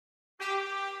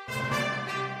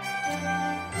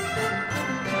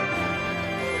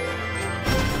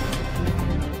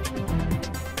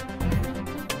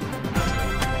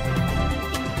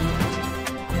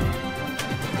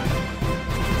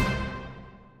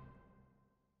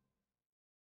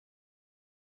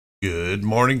Good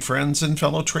morning, friends and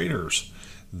fellow traders.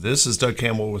 This is Doug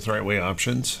Campbell with Right Way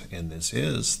Options, and this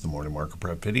is the morning market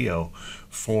prep video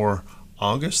for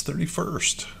August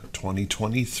 31st,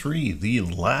 2023, the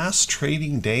last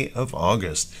trading day of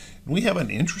August. We have an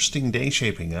interesting day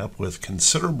shaping up with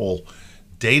considerable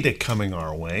data coming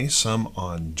our way, some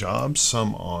on jobs,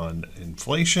 some on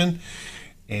inflation,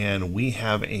 and we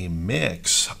have a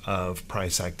mix of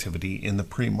price activity in the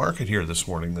pre-market here this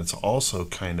morning that's also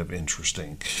kind of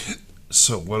interesting.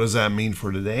 So what does that mean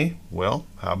for today? Well,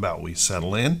 how about we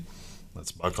settle in?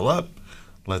 Let's buckle up.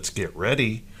 Let's get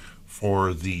ready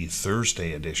for the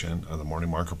Thursday edition of the Morning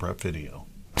Market Prep video.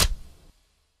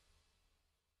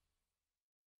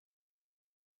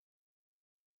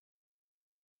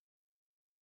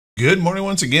 Good morning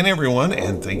once again, everyone,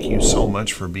 and thank you so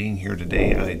much for being here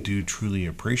today. I do truly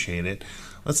appreciate it.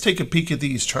 Let's take a peek at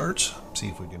these charts, see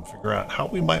if we can figure out how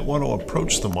we might want to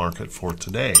approach the market for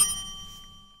today.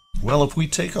 Well, if we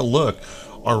take a look,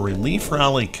 our relief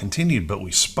rally continued, but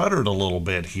we sputtered a little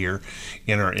bit here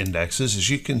in our indexes. As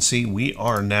you can see, we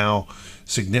are now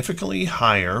significantly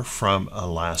higher from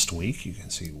last week. You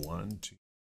can see 1, 2,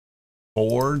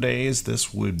 4 days.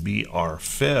 This would be our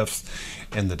fifth,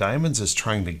 and the diamonds is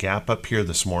trying to gap up here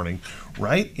this morning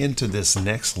right into this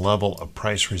next level of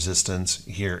price resistance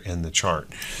here in the chart.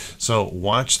 So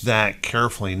watch that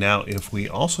carefully. Now, if we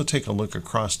also take a look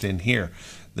across in here,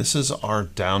 this is our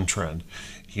downtrend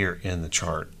here in the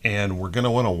chart, and we're going to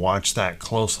want to watch that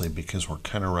closely because we're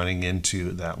kind of running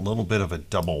into that little bit of a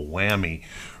double whammy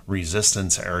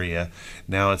resistance area.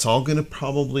 Now, it's all going to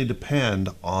probably depend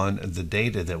on the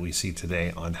data that we see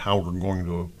today on how we're going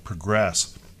to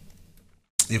progress.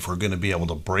 If we're going to be able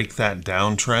to break that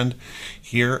downtrend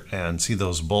here and see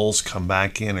those bulls come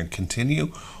back in and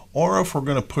continue, or if we're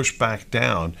going to push back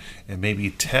down and maybe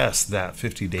test that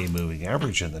 50-day moving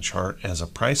average in the chart as a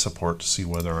price support to see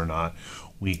whether or not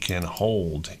we can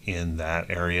hold in that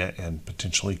area and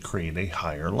potentially create a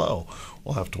higher low.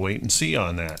 We'll have to wait and see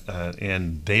on that.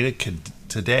 And data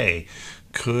today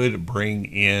could bring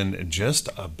in just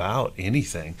about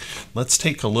anything. Let's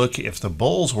take a look. If the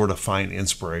bulls were to find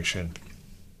inspiration,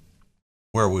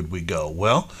 where would we go?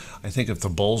 Well, I think if the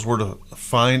bulls were to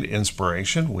find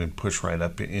inspiration, we'd push right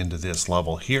up into this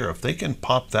level here. If they can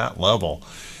pop that level,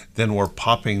 then we're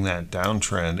popping that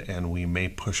downtrend and we may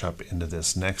push up into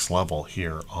this next level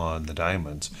here on the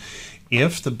diamonds.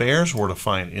 If the bears were to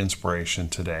find inspiration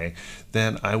today,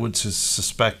 then I would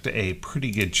suspect a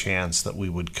pretty good chance that we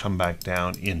would come back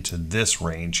down into this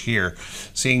range here,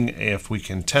 seeing if we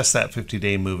can test that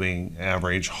 50-day moving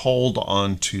average, hold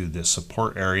on to the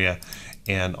support area,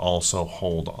 and also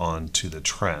hold on to the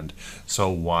trend. So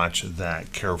watch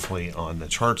that carefully on the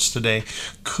charts today.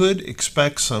 Could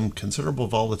expect some considerable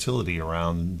volatility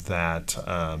around that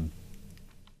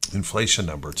inflation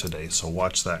number today, so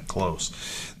watch that close.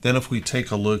 Then if we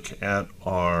take a look at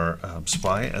our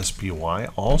SPY,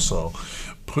 also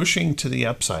pushing to the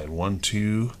upside, 1,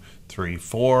 2, 3,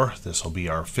 4. This will be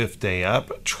our fifth day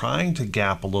up, trying to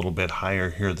gap a little bit higher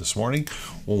here this morning.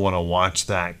 We'll want to watch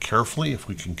that carefully if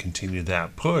we can continue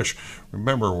that push.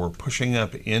 Remember, we're pushing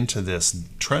up into this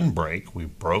trend break. We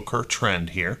broke our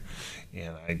trend here,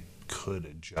 and I could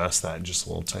adjust that just a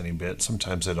little tiny bit.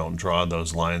 Sometimes I don't draw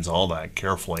those lines all that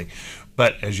carefully,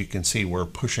 but as you can see, we're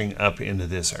pushing up into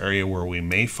this area where we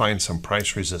may find some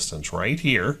price resistance right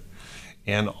here,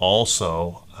 and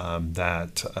also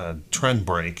that trend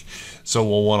break. So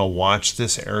we'll want to watch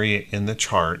this area in the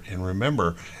chart. And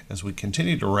remember, as we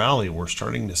continue to rally, we're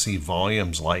starting to see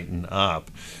volumes lighten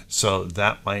up. So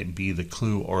that might be the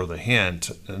clue or the hint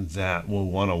that we'll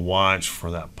want to watch for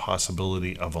that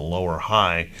possibility of a lower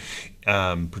high,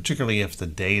 particularly if the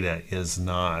data is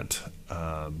not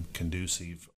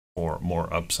conducive or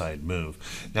more upside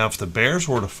move. Now, if the bears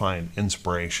were to find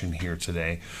inspiration here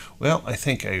today, well, I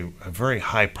think a very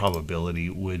high probability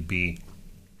would be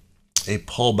a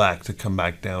pullback to come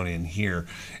back down in here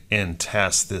and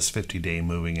test this 50-day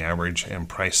moving average and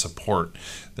price support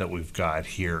that we've got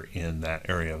here in that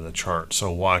area of the chart.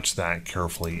 So watch that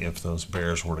carefully. If those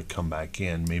bears were to come back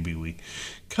in, maybe we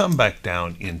come back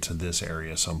down into this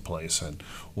area someplace, and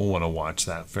we'll want to watch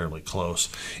that fairly close.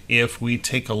 If we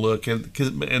take a look at,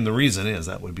 and the reason is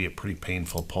that would be a pretty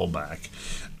painful pullback,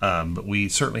 but we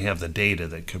certainly have the data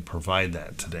that could provide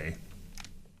that today.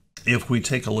 If we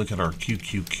take a look at our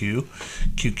QQQ,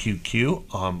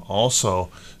 also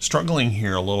struggling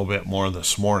here a little bit more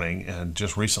this morning, and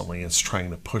just recently it's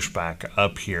trying to push back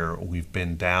up here. We've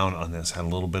been down on this, had a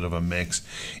little bit of a mix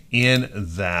in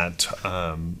that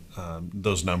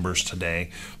those numbers today,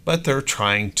 but they're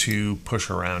trying to push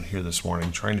around here this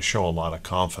morning, trying to show a lot of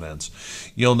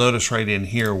confidence. You'll notice right in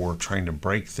here we're trying to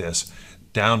break this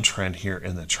downtrend here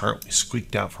in the chart. We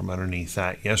squeaked out from underneath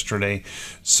that yesterday.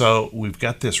 So we've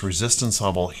got this resistance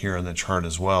level here in the chart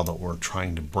as well that we're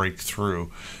trying to break through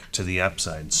to the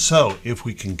upside. So if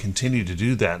we can continue to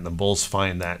do that and the bulls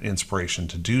find that inspiration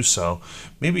to do so,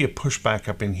 maybe a pushback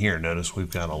up in here. Notice we've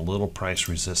got a little price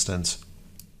resistance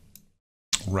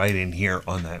right in here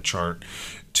on that chart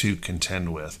to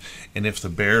contend with. And if the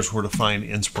bears were to find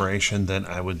inspiration, then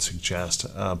I would suggest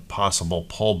a possible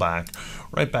pullback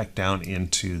right back down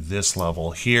into this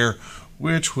level here,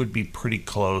 which would be pretty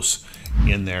close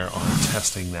in there on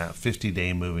testing that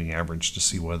 50-day moving average to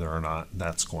see whether or not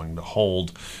that's going to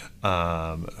hold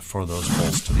for those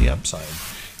bulls to the upside.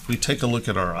 If we take a look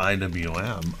at our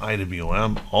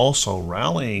IWM also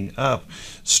rallying up,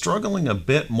 struggling a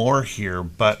bit more here,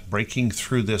 but breaking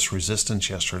through this resistance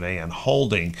yesterday and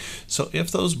holding. So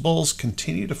if those bulls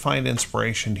continue to find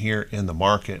inspiration here in the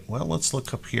market, well, let's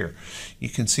look up here. You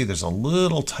can see there's a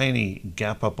little tiny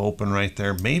gap up open right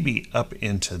there, maybe up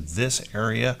into this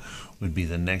area would be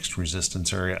the next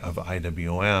resistance area of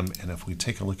IWM. And if we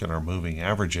take a look at our moving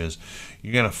averages,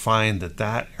 you're going to find that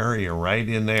that area right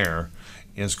in there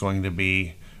is going to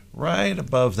be right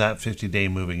above that 50-day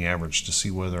moving average to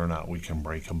see whether or not we can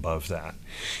break above that.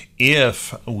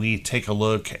 If we take a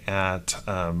look at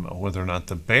whether or not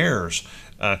the bears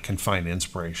can find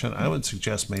inspiration, I would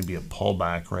suggest maybe a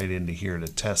pullback right into here to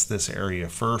test this area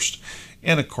first.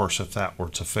 And of course, if that were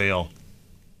to fail,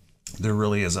 there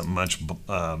really isn't much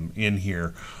in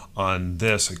here on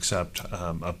this except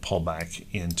a pullback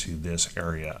into this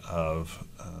area of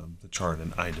the chart in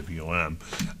IWM.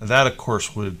 That, of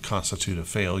course, would constitute a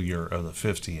failure of the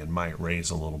 50 and might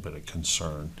raise a little bit of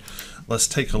concern. Let's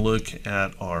take a look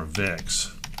at our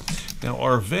VIX. Now,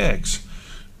 our VIX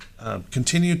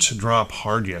continued to drop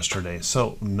hard yesterday,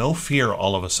 so no fear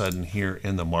all of a sudden here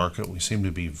in the market. We seem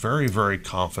to be very, very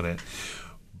confident,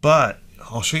 but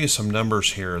I'll show you some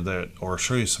numbers here or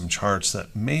show you some charts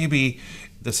that maybe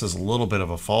this is a little bit of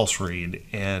a false read,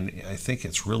 and I think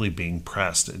it's really being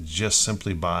pressed just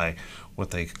simply by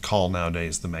what they call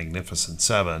nowadays the Magnificent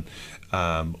Seven,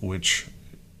 which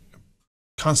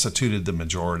constituted the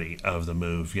majority of the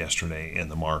move yesterday in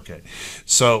the market.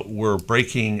 So we're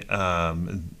breaking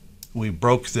we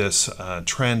broke this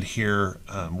trend here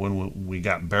when we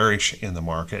got bearish in the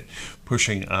market,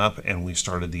 pushing up, and we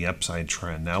started the upside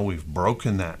trend. Now we've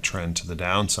broken that trend to the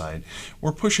downside.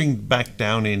 We're pushing back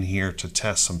down in here to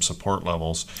test some support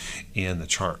levels in the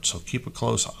chart. So keep a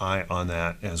close eye on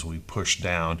that as we push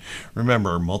down.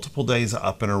 Remember, multiple days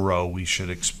up in a row, we should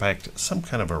expect some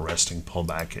kind of a resting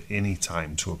pullback at any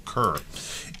time to occur.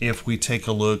 If we take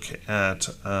a look at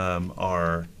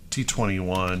our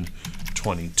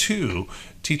T2122,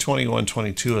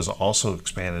 T2122 has also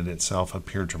expanded itself up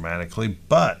here dramatically,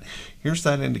 but here's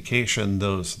that indication,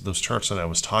 those charts that I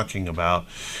was talking about,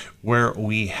 where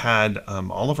we had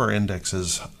all of our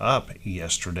indexes up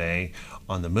yesterday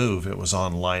on the move. It was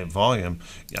on light volume.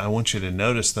 I want you to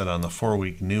notice that on the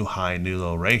 4-week new high, new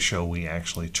low ratio, we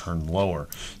actually turned lower.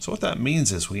 So what that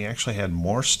means is we actually had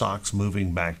more stocks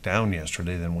moving back down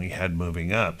yesterday than we had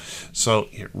moving up. So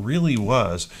it really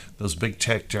was those big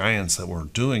tech giants that were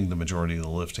doing the majority of the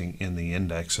lifting in the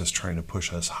indexes, trying to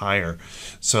push us higher.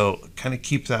 So kind of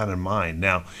keep that in mind.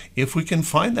 Now, if we can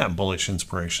find that bullish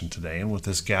inspiration today, and with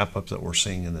this gap up that we're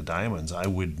seeing in the diamonds, I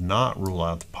would not rule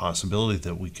out the possibility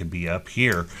that we could be up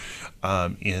here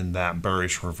in that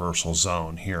bearish reversal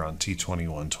zone here on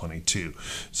T2122.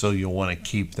 So you'll want to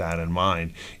keep that in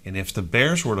mind. And if the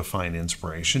bears were to find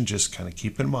inspiration, just kind of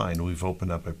keep in mind we've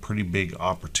opened up a pretty big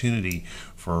opportunity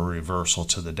for a reversal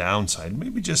to the downside,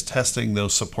 maybe just testing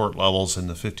those support levels in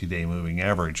the 50-day moving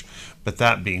average. But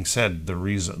that being said,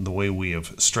 the way we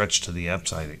have stretched to the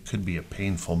upside, it could be a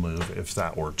painful move if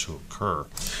that were to occur.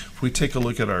 If we take a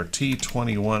look at our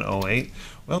T2108,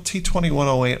 well,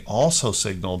 T2108 also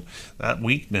signaled that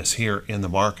weakness here in the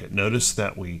market. Notice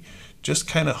that we just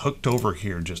kind of hooked over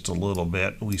here just a little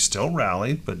bit. We still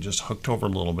rallied, but just hooked over a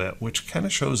little bit, which kind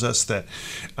of shows us that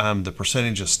the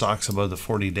percentage of stocks above the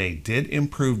 40-day did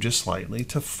improve just slightly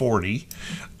to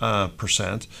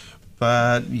 40%.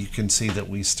 but you can see that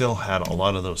we still had a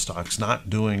lot of those stocks not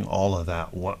doing all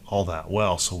that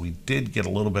well. So we did get a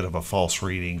little bit of a false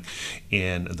reading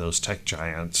in those tech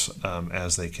giants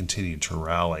as they continued to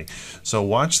rally. So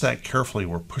watch that carefully.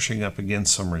 We're pushing up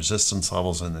against some resistance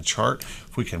levels in the chart.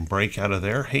 If we can break out of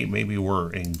there, hey, maybe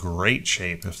we're in great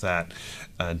shape if that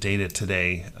data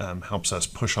today helps us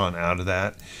push on out of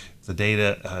that. If the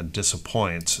data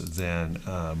disappoints, then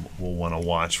we'll want to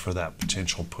watch for that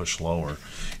potential push lower.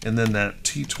 And then that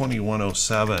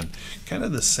T2107, kind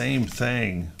of the same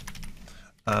thing.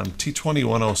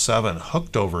 T2107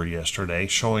 hooked over yesterday,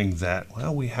 showing that,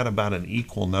 well, we had about an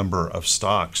equal number of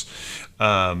stocks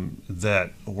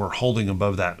that were holding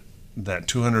above that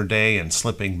 200-day and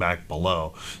slipping back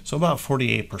below. So about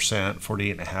 48%,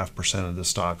 48.5% of the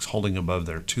stocks holding above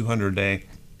their 200-day.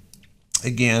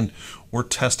 Again, we're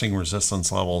testing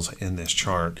resistance levels in this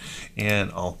chart, and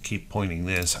I'll keep pointing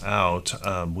this out.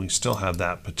 We still have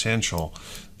that potential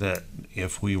that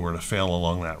if we were to fail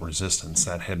along that resistance,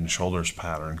 that head and shoulders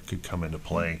pattern could come into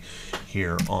play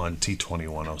here on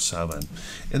T2107.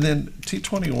 And then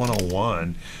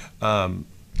T2101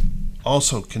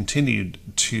 also continued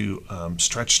to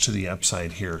stretch to the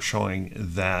upside here, showing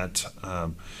that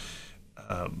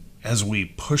as we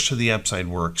push to the upside,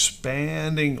 we're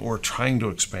expanding or trying to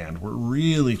expand. We're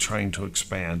really trying to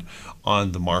expand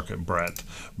on the market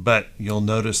breadth. But you'll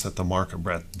notice that the market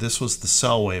breadth, this was the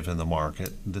sell wave in the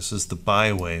market. This is the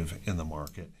buy wave in the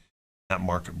market. That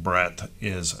market breadth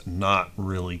is not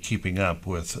really keeping up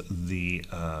with the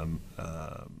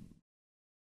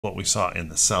what we saw in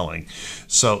the selling.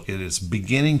 So it is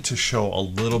beginning to show a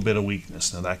little bit of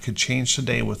weakness. Now that could change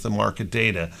today with the market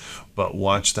data, but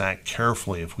watch that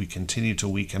carefully. If we continue to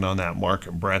weaken on that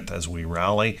market breadth as we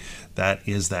rally, that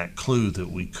is that clue that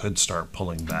we could start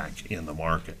pulling back in the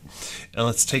market. And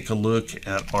let's take a look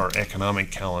at our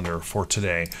economic calendar for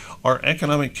today. Our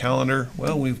economic calendar,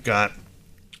 well, we've got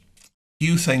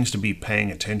few things to be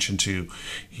paying attention to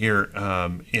here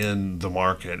in the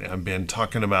market. I've been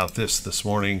talking about this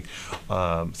morning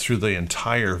through the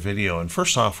entire video. And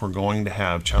first off, we're going to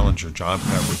have Challenger Job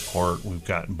Cut Report. We've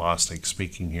got Bostic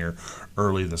speaking here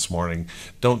early this morning.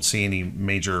 Don't see any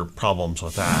major problems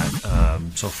with that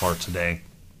so far today.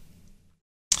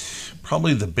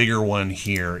 Probably the bigger one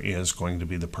here is going to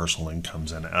be the personal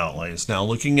incomes and outlays. Now,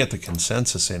 looking at the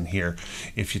consensus in here,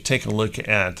 if you take a look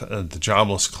at the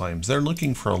jobless claims, they're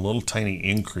looking for a little tiny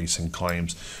increase in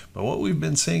claims. But what we've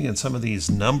been seeing in some of these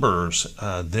numbers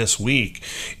this week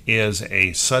is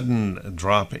a sudden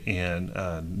drop in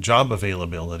job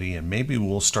availability, and maybe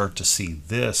we'll start to see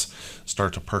this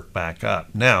start to perk back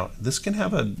up. Now, this can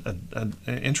have an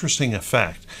interesting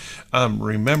effect.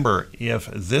 Remember, if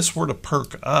this were to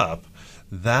perk up,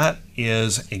 that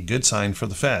is a good sign for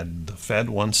the Fed. The Fed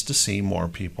wants to see more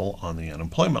people on the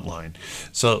unemployment line.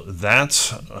 So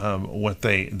that's what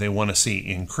they want to see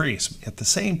increase. At the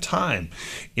same time,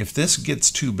 if this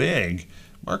gets too big,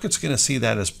 market's going to see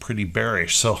that as pretty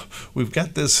bearish. So we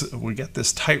got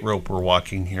this tightrope we're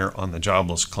walking here on the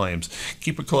jobless claims.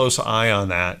 Keep a close eye on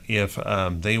that if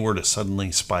they were to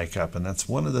suddenly spike up. And that's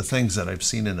one of the things that I've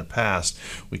seen in the past.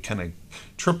 We kind of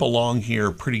trip along here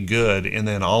pretty good, and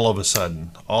then all of a sudden,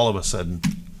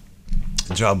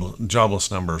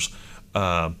 jobless numbers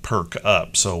perk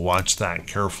up. So watch that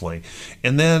carefully.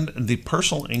 And then the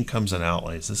personal incomes and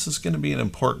outlays. This is going to be an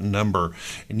important number,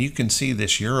 and you can see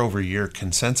this year-over-year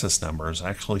consensus number is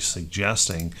actually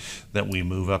suggesting that we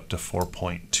move up to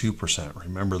 4.2%.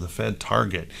 Remember, the Fed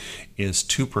target is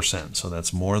 2%, so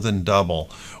that's more than double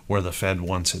where the Fed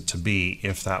wants it to be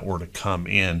if that were to come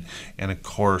in. And of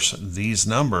course, these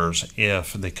numbers,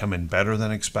 if they come in better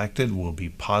than expected, will be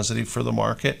positive for the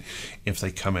market. If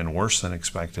they come in worse than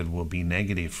expected, will be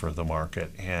negative for the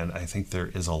market. And I think there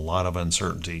is a lot of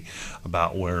uncertainty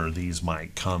about where these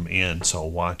might come in, so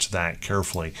watch that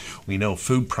carefully. We know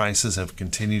food prices have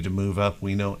continued to move up.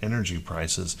 We know energy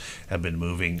prices have been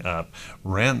moving up.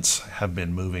 Rents have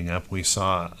been moving up. We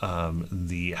saw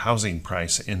the housing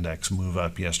price index move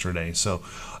up yesterday. So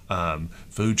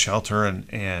food, shelter,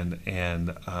 and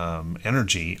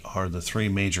energy are the three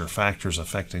major factors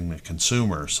affecting the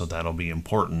consumer. So that'll be an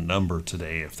important number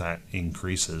today if that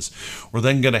increases. We're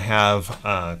then going to have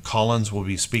Collins will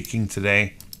be speaking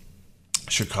today.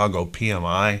 Chicago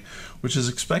PMI, which is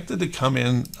expected to come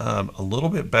in a little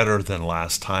bit better than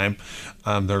last time.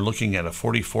 They're looking at a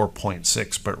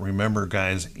 44.6, but remember,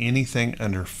 guys, anything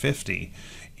under 50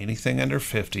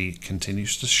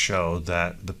 continues to show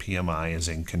that the PMI is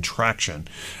in contraction.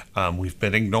 We've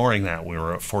been ignoring that. We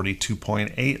were at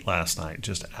 42.8 last night,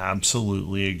 just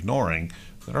absolutely ignoring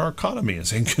that our economy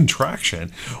is in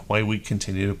contraction while we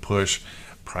continue to push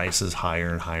prices higher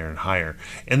and higher and higher.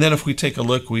 And then if we take a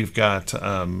look, we've got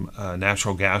a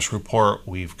natural gas report,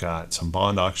 we've got some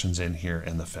bond auctions in here,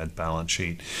 and the Fed balance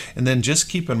sheet. And then just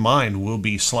keep in mind, we'll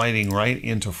be sliding right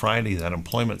into Friday, that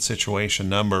employment situation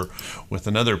number with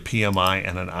another PMI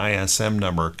and an ISM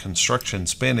number, construction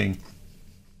spending.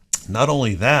 Not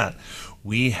only that,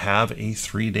 we have a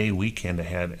 3-day weekend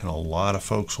ahead, and a lot of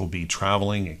folks will be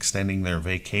traveling, extending their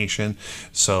vacation.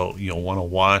 So you'll want to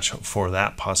watch for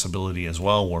that possibility as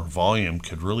well, where volume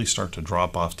could really start to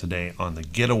drop off today on the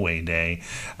getaway day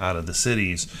out of the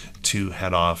cities to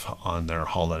head off on their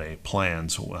holiday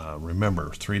plans. Remember,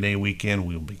 3-day weekend,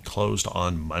 we'll be closed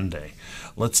on Monday.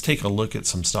 Let's take a look at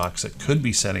some stocks that could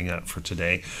be setting up for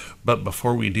today. But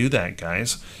before we do that,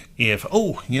 guys,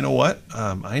 you know what?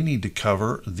 I need to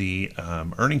cover the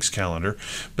earnings calendar,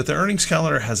 but the earnings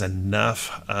calendar has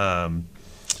enough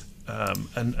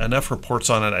enough reports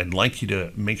on it. I'd like you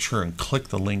to make sure and click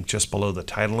the link just below the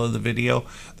title of the video.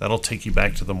 That'll take you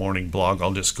back to the morning blog.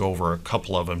 I'll just go over a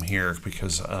couple of them here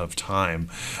because of time.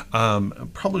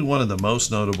 Probably one of the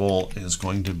most notable is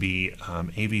going to be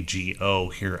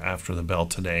AVGO here after the bell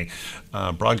today.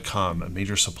 Broadcom, a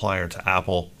major supplier to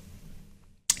Apple.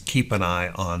 Keep an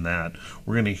eye on that.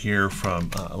 We're going to hear from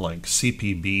like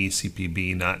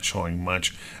CPB not showing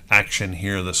much action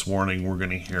here this morning. We're going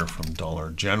to hear from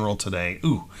Dollar General today.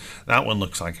 Ooh, that one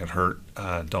looks like it hurt.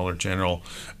 Dollar General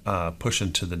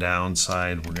pushing to the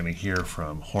downside. We're going to hear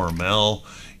from Hormel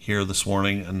here this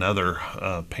morning. Another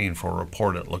painful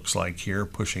report, it looks like here,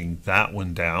 pushing that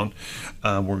one down.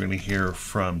 We're going to hear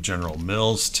from General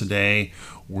Mills today.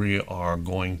 We are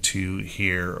going to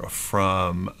hear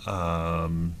from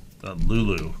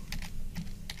Lulu.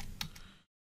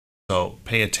 So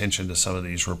pay attention to some of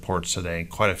these reports today.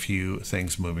 Quite a few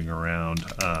things moving around.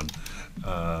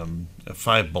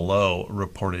 Five Below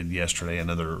reported yesterday,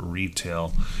 another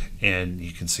retail, and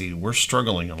you can see we're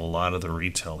struggling in a lot of the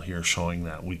retail here, showing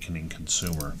that weakening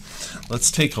consumer.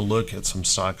 Let's take a look at some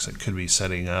stocks that could be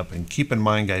setting up, and keep in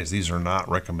mind, guys, these are not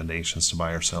recommendations to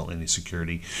buy or sell any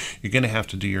security. You're going to have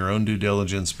to do your own due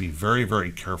diligence. Be very,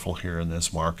 very careful here in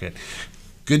this market.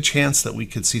 Good chance that we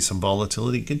could see some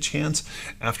volatility. Good chance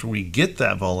after we get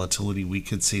that volatility, we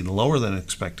could see lower than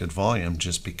expected volume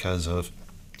just because of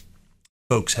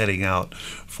folks heading out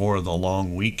for the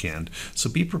long weekend. So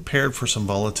be prepared for some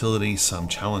volatility, some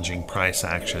challenging price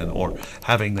action, or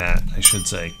having that, I should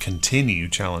say, continue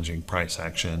challenging price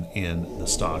action in the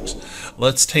stocks.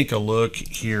 Let's take a look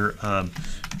here.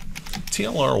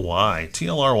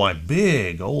 TLRY,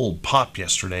 big old pop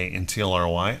yesterday in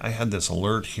TLRY. I had this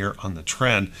alert here on the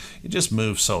trend. It just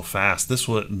moved so fast.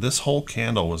 This whole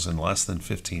candle was in less than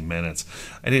 15 minutes.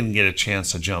 I didn't get a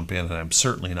chance to jump in, and I'm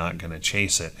certainly not going to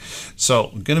chase it. So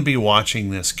I'm going to be watching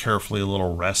this carefully. A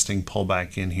little resting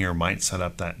pullback in here might set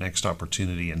up that next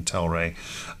opportunity in Telray.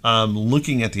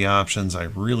 Looking at the options, I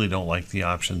really don't like the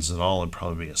options at all. It'd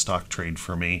probably be a stock trade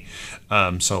for me.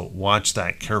 So watch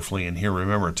that carefully in here.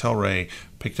 Remember, Telray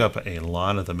picked up a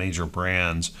lot of the major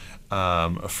brands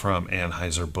from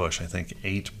Anheuser-Busch. I think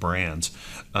 8 brands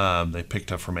they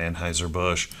picked up from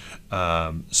Anheuser-Busch.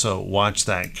 So watch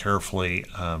that carefully.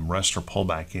 Rest or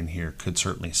pullback in here could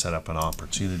certainly set up an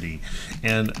opportunity.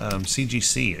 And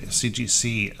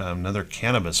CGC, another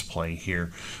cannabis play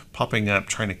here, popping up,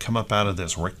 trying to come up out of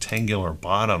this rectangular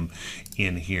bottom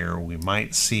in here. We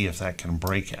might see if that can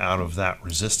break out of that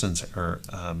resistance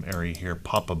area here,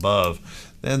 pop above.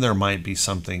 Then there might be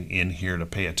something in here to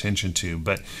pay attention to.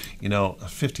 But, you know, a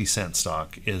 50-cent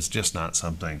stock is just not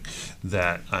something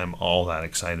that I'm all that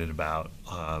excited about.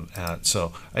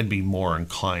 So I'd be more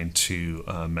inclined to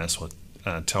mess with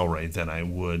Telray than I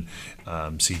would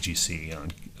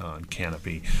CGC on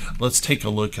Canopy. Let's take a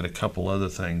look at a couple other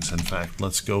things. In fact,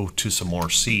 let's go to some more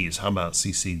C's. How about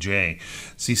CCJ?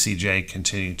 CCJ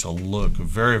continuing to look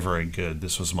very, very good.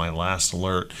 This was my last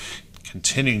alert.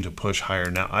 Continuing to push higher.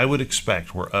 Now, I would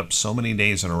expect, we're up so many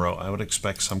days in a row, I would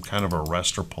expect some kind of a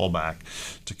rest or pullback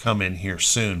to come in here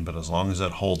soon, but as long as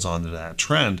it holds on to that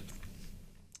trend,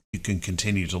 you can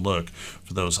continue to look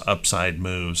for those upside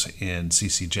moves in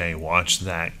CCJ. Watch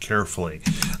that carefully.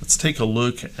 Let's take a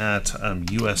look at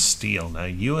U.S. Steel. Now,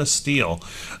 U.S. Steel,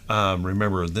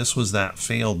 remember, this was that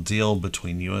failed deal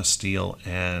between U.S. Steel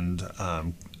and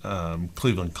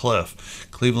Cleveland-Cliffs.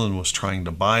 Cleveland was trying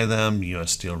to buy them.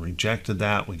 U.S. Steel rejected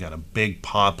that. We got a big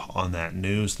pop on that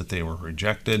news that they were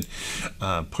rejected.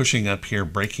 Pushing up here,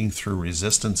 breaking through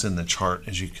resistance in the chart,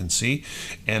 as you can see,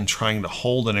 and trying to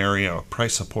hold an area of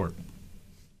price support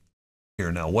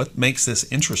here. Now, what makes this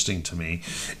interesting to me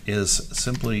is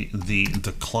simply the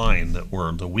decline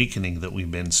the weakening that we've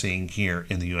been seeing here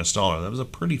in the US dollar. That was a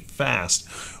pretty fast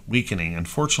weakening.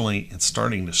 Unfortunately, it's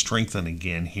starting to strengthen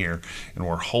again here, and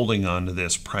we're holding on to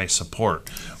this price support.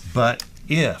 But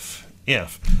if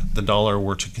the dollar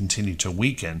were to continue to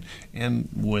weaken, and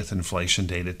with inflation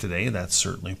data today, that's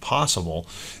certainly possible,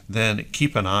 then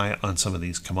keep an eye on some of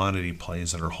these commodity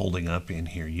plays that are holding up in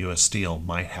here. US Steel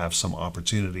might have some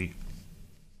opportunity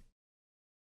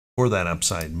for that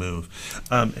upside move.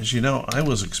 As you know, I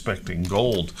was expecting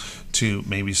gold to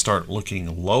maybe start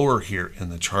looking lower here in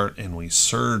the chart, and we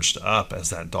surged up as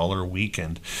that dollar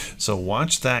weakened. So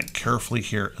watch that carefully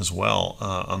here as well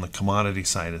on the commodity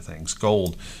side of things.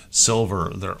 Gold,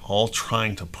 silver, they're all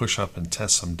trying to push up and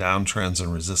test some downtrends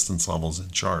and resistance levels in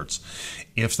charts.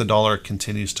 If the dollar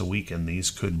continues to weaken,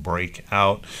 these could break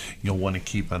out. You'll want to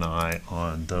keep an eye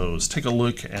on those. Take a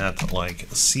look at like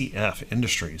CF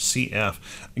Industries. CF,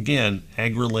 again,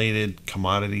 ag-related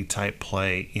commodity type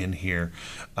play in here,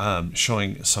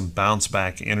 showing some bounce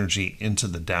back energy into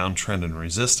the downtrend and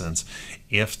resistance.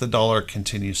 If the dollar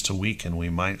continues to weaken, we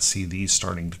might see these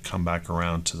starting to come back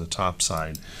around to the top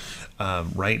side.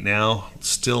 Right now,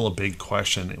 still a big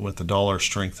question. With the dollar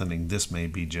strengthening, this may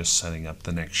be just setting up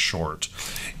the next short.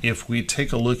 If we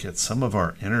take a look at some of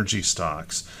our energy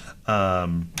stocks,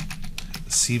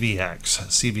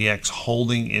 CVX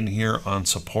holding in here on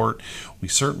support. We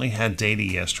certainly had data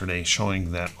yesterday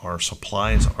showing that our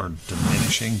supplies are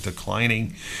diminishing,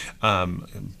 declining,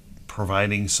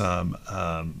 providing some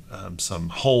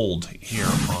hold here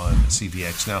on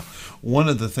CVX. Now, one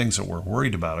of the things that we're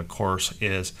worried about, of course,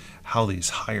 is how these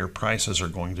higher prices are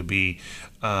going to be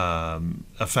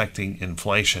affecting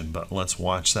inflation. But let's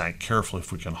watch that carefully.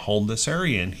 If we can hold this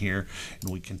area in here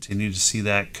and we continue to see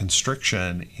that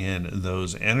constriction in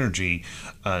those energy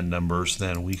numbers,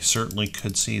 then we certainly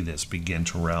could see this begin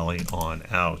to rally on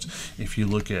out. If you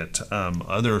look at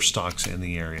other stocks in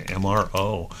the area,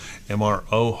 MRO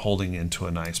holding into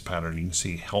a nice pattern. You can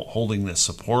see holding this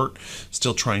support,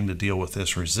 still trying to deal with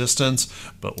this resistance,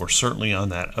 but we're certainly on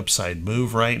that upside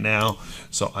move right now.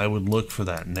 So I would look for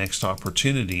that next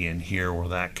opportunity in here where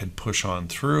that could push on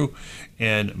through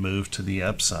and move to the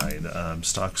upside.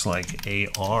 Stocks like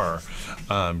AR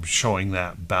showing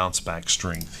that bounce back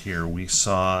strength here. We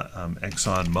saw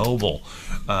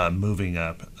ExxonMobil moving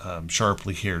up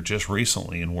sharply here just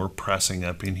recently, and we're pressing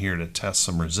up in here to test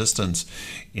some resistance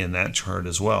in that chart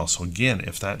as well. So again,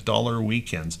 if that dollar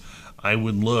weakens, I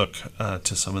would look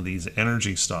to some of these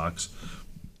energy stocks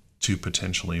to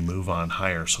potentially move on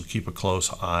higher. So keep a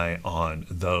close eye on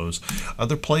those.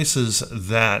 Other places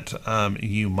that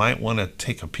you might want to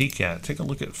take a peek at, take a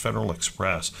look at Federal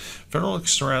Express. Federal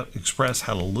Express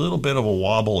had a little bit of a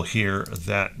wobble here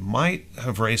that might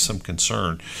have raised some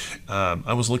concern.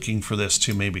 I was looking for this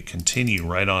to maybe continue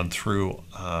right on through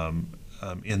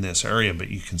in this area, but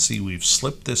you can see we've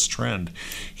slipped this trend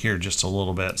here just a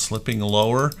little bit, slipping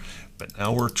lower. But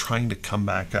now we're trying to come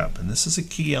back up, and this is a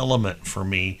key element for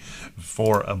me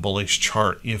for a bullish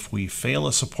chart. If we fail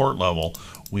a support level,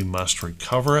 we must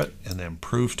recover it and then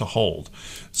prove to hold.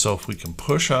 So if we can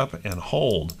push up and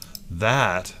hold,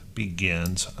 that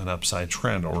begins an upside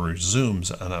trend or resumes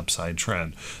an upside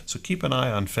trend. So keep an eye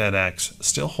on FedEx,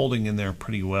 still holding in there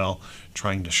pretty well,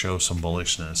 trying to show some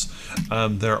bullishness.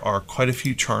 There are quite a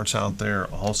few charts out there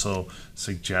also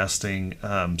suggesting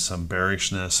some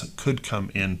bearishness could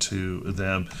come into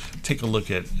them. Take a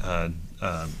look at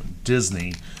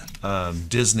Disney.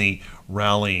 Disney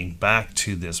rallying back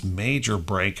to this major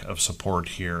break of support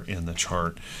here in the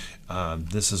chart.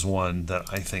 This is one that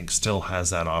I think still has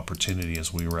that opportunity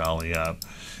as we rally up.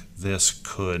 This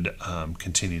could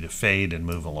continue to fade and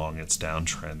move along its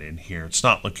downtrend in here. It's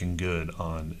not looking good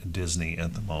on Disney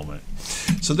at the moment.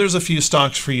 So there's a few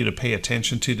stocks for you to pay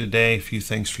attention to today, a few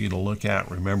things for you to look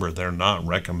at. Remember, they're not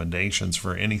recommendations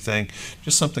for anything,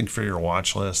 just something for your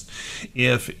watch list.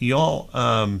 If y'all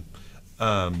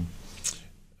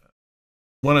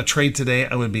want to trade today,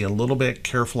 I would be a little bit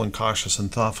careful and cautious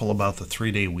and thoughtful about the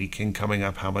 3-day weekend coming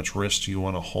up. How much risk do you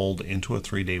want to hold into a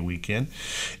 3-day weekend?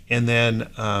 And then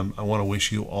I want to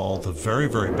wish you all the very,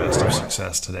 very best of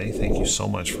success today. Thank you so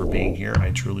much for being here.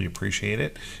 I truly appreciate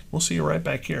it. We'll see you right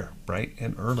back here bright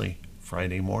and early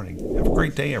Friday morning. Have a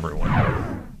great day,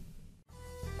 everyone.